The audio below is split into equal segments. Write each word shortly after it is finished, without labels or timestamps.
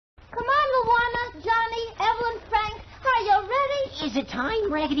Is it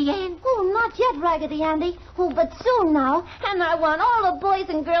time, Raggedy Ann? Oh, not yet, Raggedy Andy. Oh, but soon now. And I want all the boys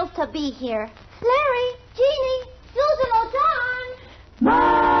and girls to be here. Larry, Jeannie, Susan O'Ton.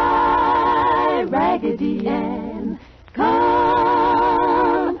 My Raggedy Ann,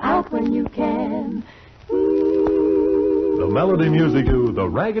 come out when you can. The melody music to The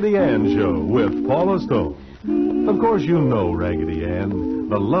Raggedy Ann Show with Paula Stone. Of course, you know Raggedy Ann,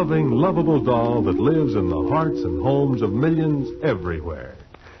 the loving, lovable doll that lives in the hearts and homes of millions everywhere.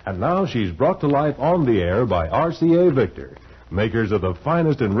 And now she's brought to life on the air by RCA Victor, makers of the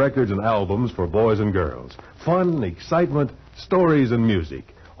finest in records and albums for boys and girls. Fun, excitement, stories, and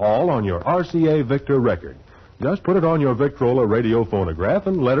music, all on your RCA Victor record. Just put it on your Victrola radio phonograph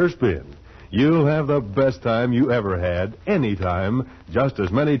and let her spin. You'll have the best time you ever had, anytime, just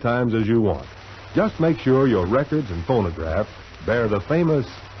as many times as you want. Just make sure your records and phonograph bear the famous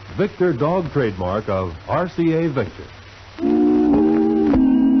Victor dog trademark of RCA Victor.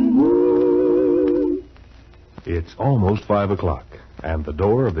 It's almost 5 o'clock, and the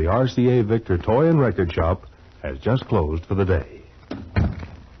door of the RCA Victor Toy and Record Shop has just closed for the day.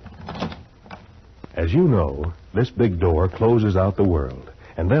 As you know, this big door closes out the world,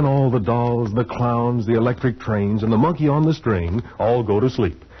 and then all the dolls, the clowns, the electric trains, and the monkey on the string all go to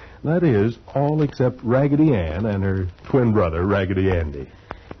sleep. That is, all except Raggedy Ann and her twin brother, Raggedy Andy.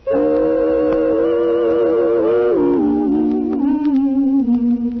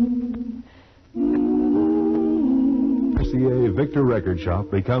 RCA Victor Record Shop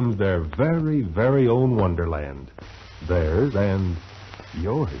becomes their very, very own wonderland. Theirs and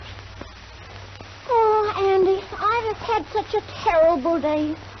yours. Oh, Andy, I've had such a terrible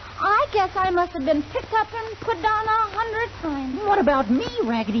day. I guess I must have been picked up and put down 100 times. What about me,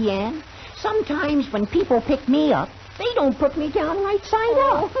 Raggedy Ann? Sometimes when people pick me up, they don't put me down right side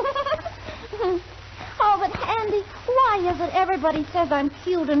up. Oh, but Andy, why is it everybody says I'm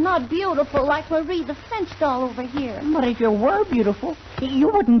cute and not beautiful like Marie the French doll over here? But if you were beautiful, you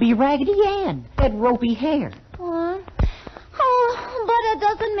wouldn't be Raggedy Ann. That ropey hair. Oh, but it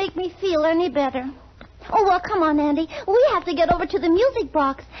doesn't make me feel any better. Oh, well, come on, Andy. We have to get over to the music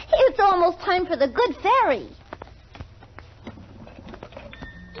box. It's almost time for the Good Fairy.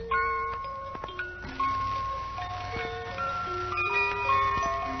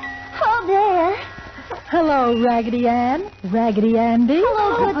 Oh, there. Hello, Raggedy Ann. Raggedy Andy.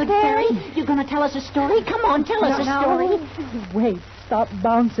 Hello, Good Fairy. You gonna tell us a story? Come on, tell us a story. Wait, stop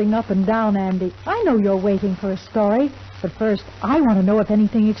bouncing up and down, Andy. I know you're waiting for a story. But first, I want to know if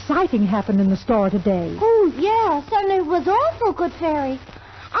anything exciting happened in the store today. Oh, yes, and it was awful, Good Fairy.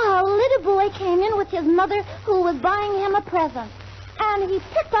 A little boy came in with his mother who was buying him a present. And he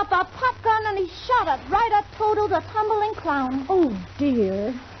picked up a pop gun and he shot it right at Toto the tumbling clown. Oh,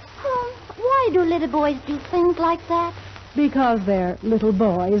 dear. Why do little boys do things like that? Because they're little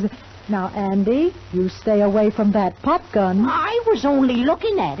boys. Now, Andy, you stay away from that pop gun. I was only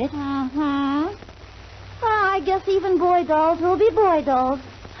looking at it. I guess even boy dolls will be boy dolls.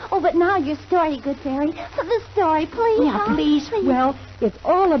 Oh, but now your story, Good Fairy. The story, please. Yeah, please. Well, it's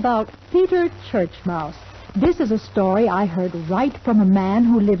all about Peter Churchmouse. This is a story I heard right from a man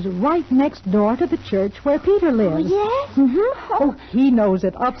who lives right next door to the church where Peter lives. Yes? Mm-hmm. Oh, he knows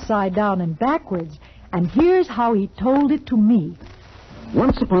it upside down and backwards. And here's how he told it to me.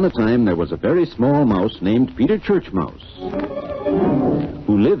 Once upon a time, there was a very small mouse named Peter Churchmouse,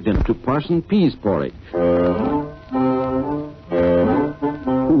 who lived into Parson Pease porridge, who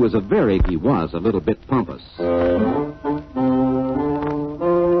was a little bit pompous.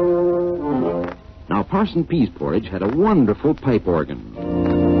 Now, Parson Pease porridge had a wonderful pipe organ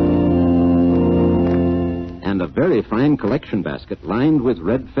and a very fine collection basket lined with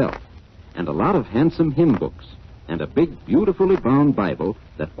red felt, and a lot of handsome hymn books, and a big, beautifully bound Bible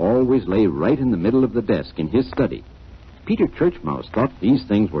that always lay right in the middle of the desk in his study. Peter Churchmouse thought these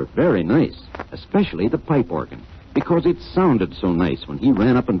things were very nice, especially the pipe organ, because it sounded so nice when he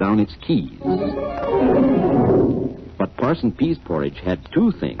ran up and down its keys. But Parson Pease porridge had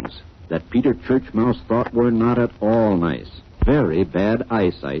two things that Peter Churchmouse thought were not at all nice. Very bad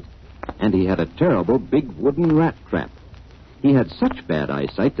eyesight, and he had a terrible big wooden rat trap. He had such bad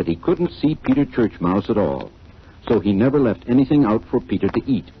eyesight that he couldn't see Peter Churchmouse at all. So he never left anything out for Peter to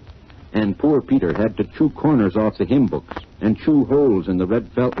eat. And poor Peter had to chew corners off the hymn books and chew holes in the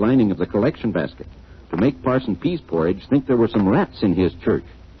red felt lining of the collection basket to make Parson Pease porridge think there were some rats in his church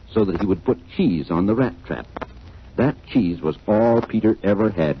so that he would put cheese on the rat trap. That cheese was all Peter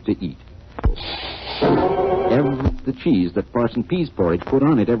ever had to eat. The cheese that Parson Pease porridge put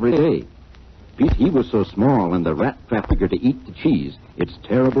on it every day. He was so small and the rat trap figured to eat the cheese, its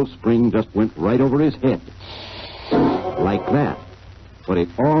terrible spring just went right over his head. Like that. but it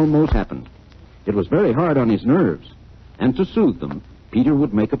almost happened. It was very hard on his nerves. And to soothe them, Peter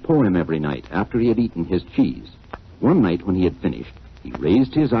would make a poem every night after he had eaten his cheese. One night when he had finished, he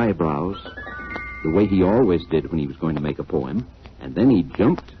raised his eyebrows the way he always did when he was going to make a poem, and then he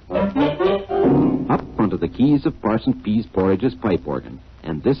jumped up onto the keys of Parson Pease Porridge's pipe organ.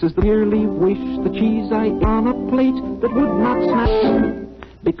 And this is the merely wish the cheese I ate on a plate that would not snap,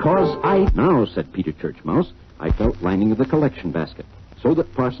 because I... Now, said Peter Church Mouse, I felt lining of the collection basket, so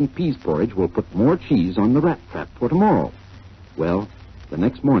that Parson Pease Porridge will put more cheese on the rat trap for tomorrow. Well, the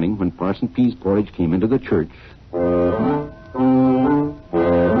next morning when Parson Pease Porridge came into the church,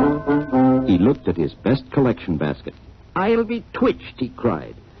 he looked at his best collection basket. I'll be twitched, he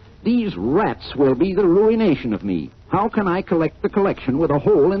cried. These rats will be the ruination of me. How can I collect the collection with a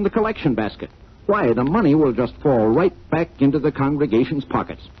hole in the collection basket? Why, the money will just fall right back into the congregation's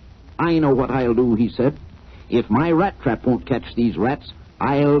pockets. I know what I'll do, he said. If my rat trap won't catch these rats,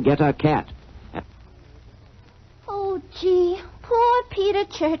 I'll get a cat. Oh, gee, poor Peter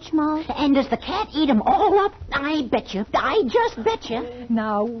Church Mouse. And does the cat eat 'em all up? I bet you. I just bet you.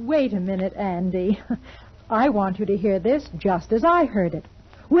 Now, wait a minute, Andy. I want you to hear this just as I heard it.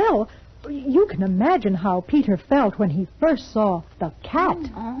 Well, you can imagine how Peter felt when he first saw the cat.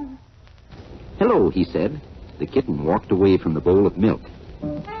 Oh. Hello, he said. The kitten walked away from the bowl of milk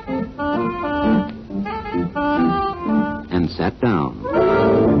and sat down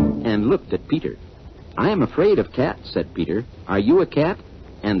and looked at Peter. I am afraid of cats, said Peter. Are you a cat?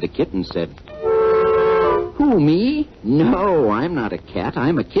 And the kitten said, Who, me? No, I'm not a cat.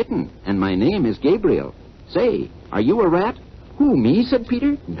 I'm a kitten, and my name is Gabriel. Say, are you a rat? Who, me? Said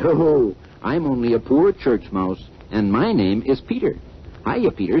Peter. No, I'm only a poor church mouse, and my name is Peter.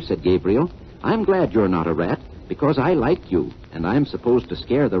 Hiya, Peter, said Gabriel. I'm glad you're not a rat, because I like you, and I'm supposed to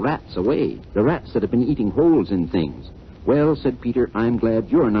scare the rats away, the rats that have been eating holes in things. Well, said Peter, I'm glad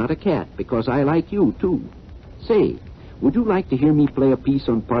you're not a cat, because I like you, too. Say, would you like to hear me play a piece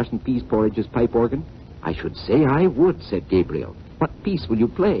on Parson Pease Porridge's pipe organ? I should say I would, said Gabriel. What piece will you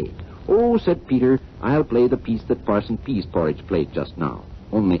play? Oh, said Peter, I'll play the piece that Parson Pease Porridge played just now.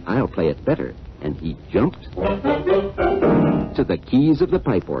 Only I'll play it better. And he jumped to the keys of the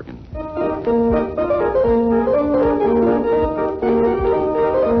pipe organ.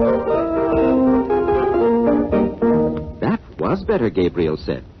 That was better, Gabriel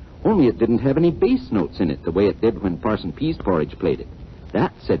said. Only it didn't have any bass notes in it the way it did when Parson Pease Porridge played it.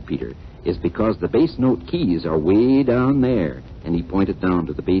 That, said Peter, is because the bass note keys are way down there. And he pointed down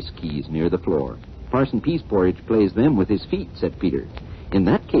to the bass keys near the floor. Parson Pease Porridge plays them with his feet, said Peter. In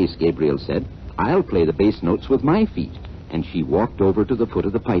that case, Gabriel said, I'll play the bass notes with my feet. And she walked over to the foot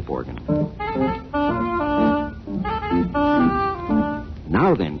of the pipe organ.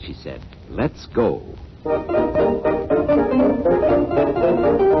 Now then, she said, let's go.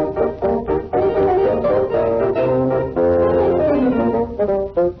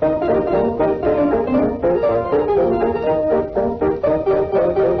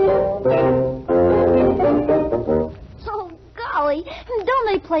 Oh, golly, don't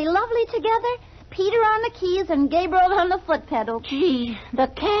they play lovely together? Peter on the keys and Gabriel on the foot pedal. Gee, the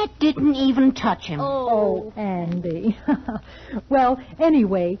cat didn't even touch him. Oh, Andy. Well,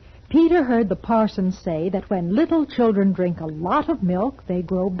 anyway, Peter heard the parson say that when little children drink a lot of milk, they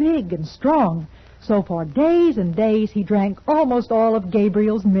grow big and strong. So for days and days, he drank almost all of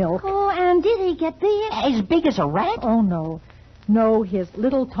Gabriel's milk. Oh, and did he get big? As big as a rat? Oh, no. No, his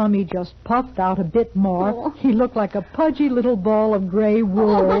little tummy just puffed out a bit more. Oh. He looked like a pudgy little ball of gray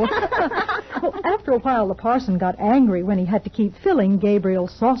wool. Well, after a while, the parson got angry when he had to keep filling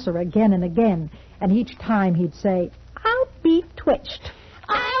Gabriel's saucer again and again. And each time he'd say, I'll be twitched.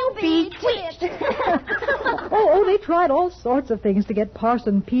 I'll be twitched. Oh, they tried all sorts of things to get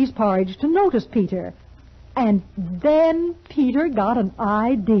Parson Pease Porridge to notice Peter. And then Peter got an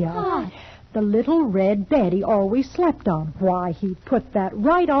idea. What? The little red bed he always slept on. Why, he put that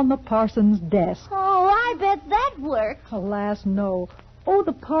right on the parson's desk. Oh, I bet that worked. Alas, no. Oh,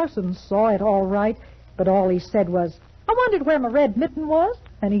 the parson saw it all right, but all he said was, I wondered where my red mitten was,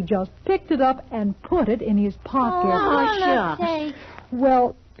 and he just picked it up and put it in his pocket. Oh, let's shucks. say.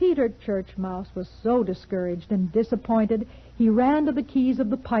 Well, Peter Church Mouse was so discouraged and disappointed, he ran to the keys of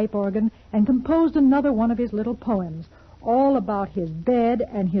the pipe organ and composed another one of his little poems, all about his bed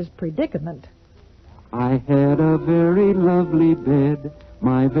and his predicament. I had a very lovely bed.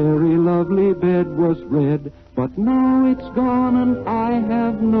 My very lovely bed was red, but now it's gone and I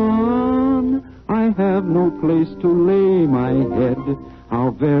have none. I have no place to lay my head.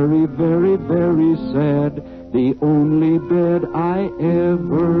 How very, very, very sad. The only bed I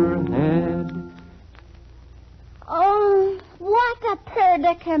ever had. Oh, what a scared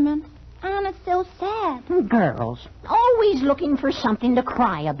they came in. And it's so sad. Girls, always looking for something to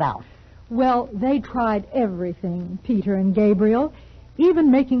cry about. Well, they tried everything, Peter and Gabriel,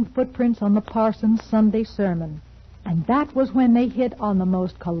 even making footprints on the parson's Sunday sermon. And that was when they hit on the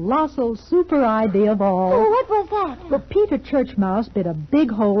most colossal super idea of all. Oh, what was that? Well, Peter Church Mouse bit a big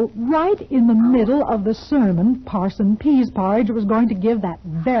hole right in the middle of the sermon Parson Peas Porridge was going to give that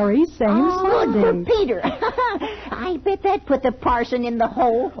very same Sunday. Good for Peter. I bet that put the parson in the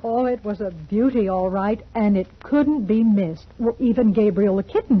hole. Oh, it was a beauty, all right, and it couldn't be missed. Well, even Gabriel the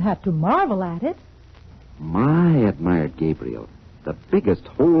kitten had to marvel at it. My, admired Gabriel. The biggest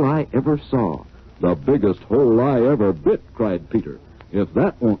hole I ever saw. The biggest hole I ever bit, cried Peter. If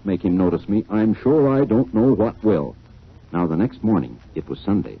that won't make him notice me, I'm sure I don't know what will. Now, the next morning, it was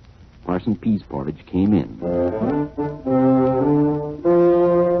Sunday, Parson Peas Porridge came in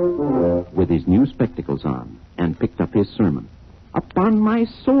with his new spectacles on and picked up his sermon. Upon my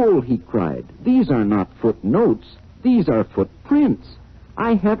soul, he cried, these are not footnotes, these are footprints.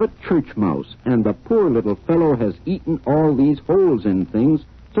 I have a church mouse, and the poor little fellow has eaten all these holes in things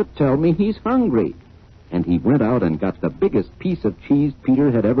to tell me he's hungry. And he went out and got the biggest piece of cheese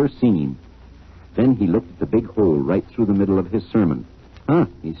Peter had ever seen. Then he looked at the big hole right through the middle of his sermon.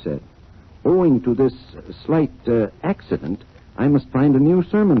 He said, owing to this slight accident, I must find a new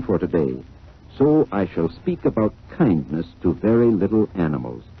sermon for today. So I shall speak about kindness to very little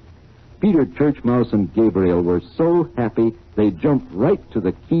animals. Peter Church Mouse and Gabriel were so happy they jumped right to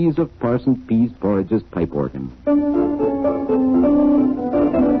the keys of Parson Peas Porridge's pipe organ.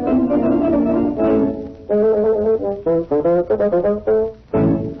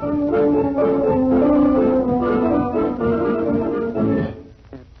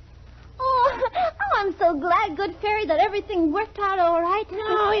 I'm so glad, Good Fairy, that everything worked out all right.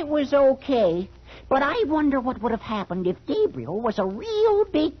 No, it was okay. But I wonder what would have happened if Gabriel was a real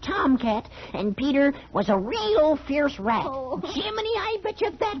big tomcat and Peter was a real fierce rat. Oh. Jiminy, I bet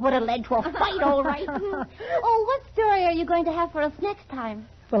you that would have led to a fight, all right. Oh, what story are you going to have for us next time?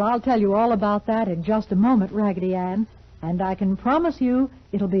 Well, I'll tell you all about that in just a moment, Raggedy Ann. And I can promise you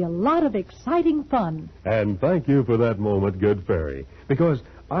it'll be a lot of exciting fun. And thank you for that moment, Good Fairy, because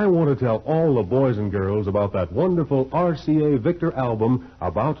I want to tell all the boys and girls about that wonderful RCA Victor album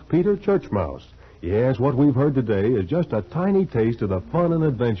about Peter Church Mouse. Yes, what we've heard today is just a tiny taste of the fun and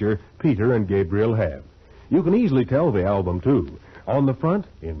adventure Peter and Gabriel have. You can easily tell the album, too. On the front,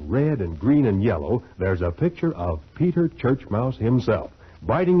 in red and green and yellow, there's a picture of Peter Church Mouse himself,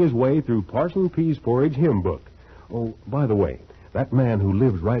 biting his way through Parson Peas Porridge hymn book. Oh, by the way, that man who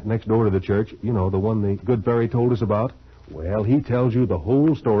lives right next door to the church, you know, the one the Good Fairy told us about, well, he tells you the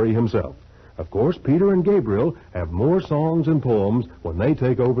whole story himself. Of course, Peter and Gabriel have more songs and poems when they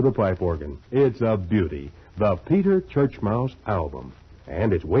take over the pipe organ. It's a beauty, the Peter Church Mouse album.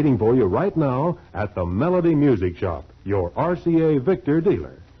 And it's waiting for you right now at the Melody Music Shop, your RCA Victor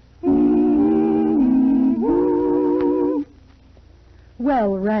dealer.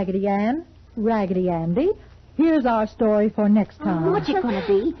 Well, Raggedy Ann, Raggedy Andy, here's our story for next time. What's it going to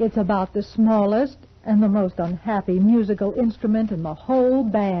be? It's about the smallest and the most unhappy musical instrument in the whole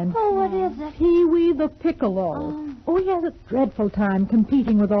band. Oh, what is it? Pee-wee the piccolo. Oh, he has a dreadful time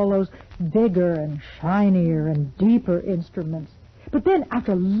competing with all those bigger and shinier and deeper instruments. But then,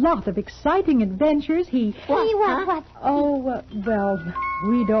 after a lot of exciting adventures, he... What? Oh, well,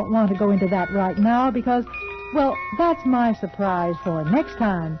 we don't want to go into that right now because, well, that's my surprise for next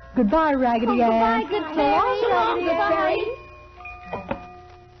time. Goodbye, Raggedy Ann. Goodbye, Good Fairy. So long, Good Fairy.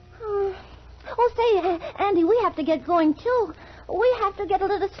 Oh, say, Andy, we have to get going, too. We have to get a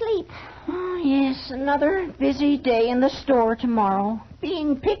little sleep. Oh, yes, another busy day in the store tomorrow.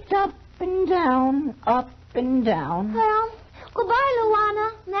 Being picked up and down, up and down. Well, goodbye,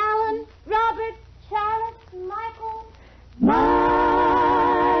 Luana, Malin, Robert, Charlotte, Michael.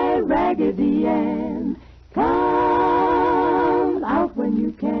 My Raggedy Ann, come out when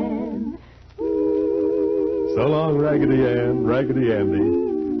you can. So long, Raggedy Ann, Raggedy Andy.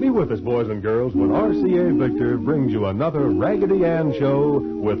 Be with us, boys and girls, when RCA Victor brings you another Raggedy Ann show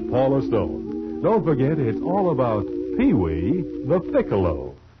with Paula Stone. Don't forget, it's all about Pee-wee the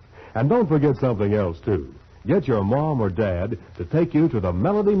Piccolo. And don't forget something else, too. Get your mom or dad to take you to the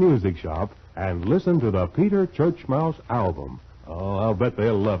Melody Music Shop and listen to the Peter Church Mouse album. Oh, I'll bet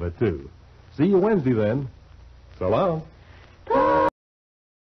they'll love it, too. See you Wednesday, then. So long.